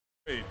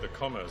Aid the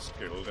Commerce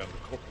Guild and the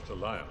Corporate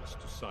Alliance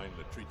to sign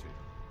the treaty.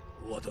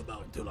 What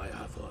about till I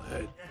have her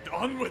head? Get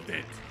on with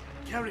it!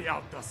 Carry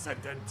out the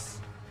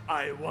sentence.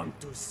 I want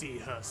to see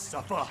her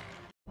suffer.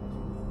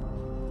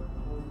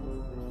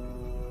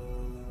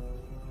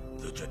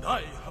 The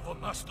Jedi have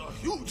amassed a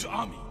huge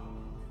army.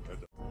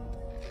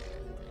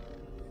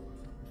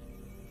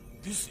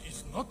 This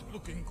is not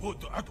looking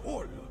good at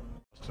all.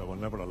 So we'll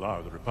never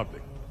allow the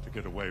Republic to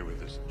get away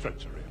with this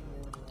treachery.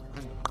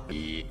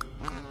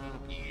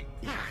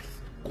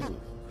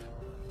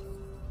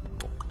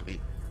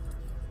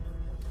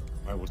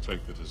 I will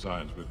take the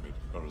designs with me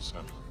to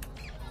Coruscant.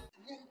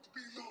 Won't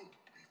be long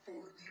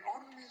before the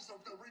armies of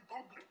the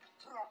Republic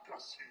track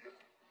us here.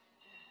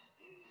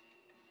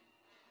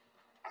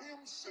 I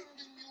am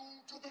sending you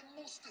to the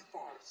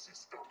Mustafar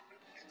system.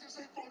 It is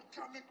a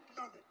volcanic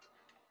planet.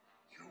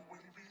 You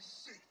will be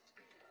safe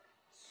there.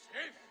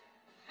 Safe?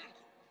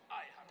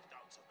 I have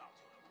doubts about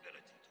your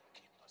ability to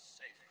keep us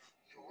safe.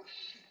 Your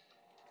ship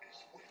is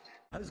waiting.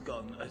 Has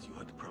gone as you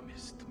had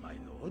promised, my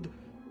lord.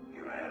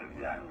 Well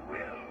done,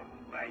 Will,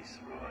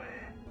 Viceroy.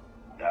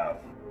 Now,